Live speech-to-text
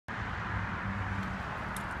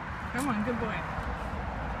Come on, good boy.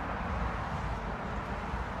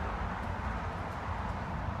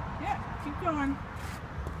 Yeah, keep going.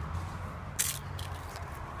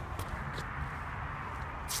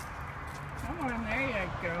 Come on, there you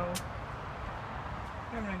go.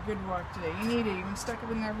 Having a good walk today. You need it. You've been stuck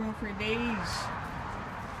up in that room for days.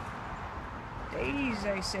 Days,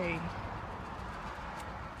 I say.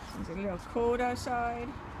 It's a little cold outside.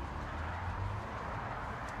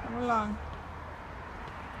 Come along.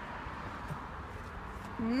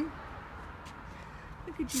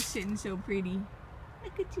 Look at you sitting so pretty.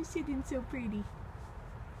 Look at you sitting so pretty.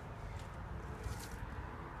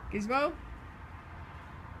 Gizmo?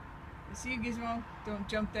 I see you, Gizmo. Don't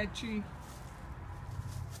jump that tree.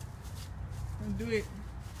 Don't do it.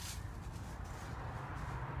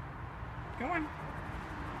 Come on.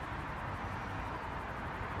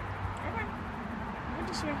 Come on. Go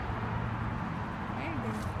this way. There you go.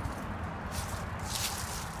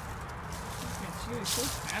 Look at you. You're so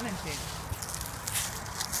talented.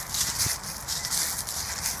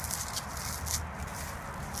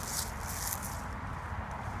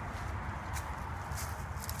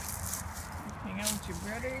 Hang out with your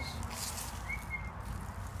brothers.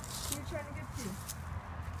 Who are you trying to get to?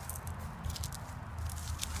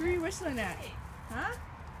 Who are you whistling at? Huh?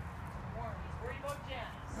 Warren, he's worried about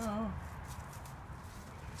Janice. Oh.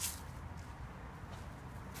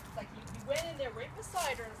 It's like he went in there right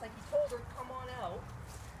beside her, and it's like he told her to come on out.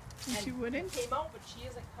 And she wouldn't? He came out, but she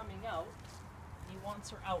isn't coming out. He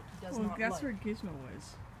wants her out. He does Well, not guess like. where Gizmo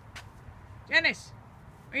was. Janice!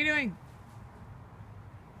 What are you doing?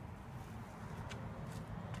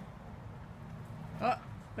 Oh,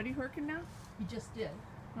 Buddy working now? He just did.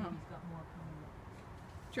 Oh. And he's got more coming up.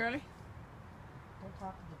 Charlie? Don't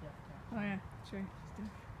talk to the deaf cat. Oh yeah, sure. Just do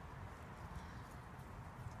it.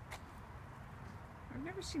 I've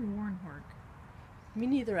never seen Warren work. Me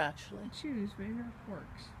neither, actually. Choose, but he never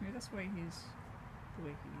works. Maybe that's why he's the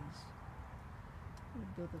way he is.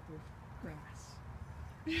 Grass.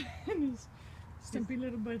 And his stumpy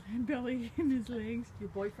little belly and his legs. Your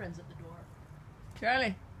boyfriend's at the door.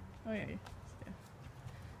 Charlie! Oh yeah, yeah.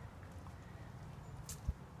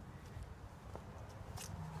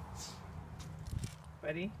 Steph.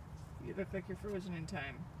 Buddy, you look like you're frozen in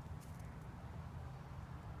time.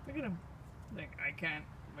 Look at him. Like, I can't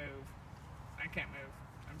move. I can't move.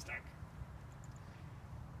 I'm stuck.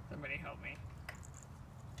 Somebody help me.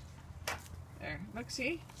 There. Look,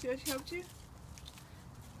 see? See how she helped you?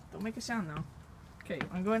 Don't make a sound, though. Okay,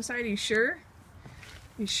 wanna go inside? Are you sure?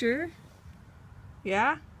 You sure?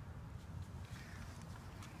 Yeah?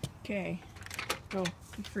 Okay. Go.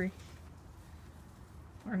 Be free.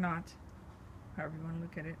 Or not. However you want to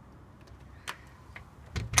look at it.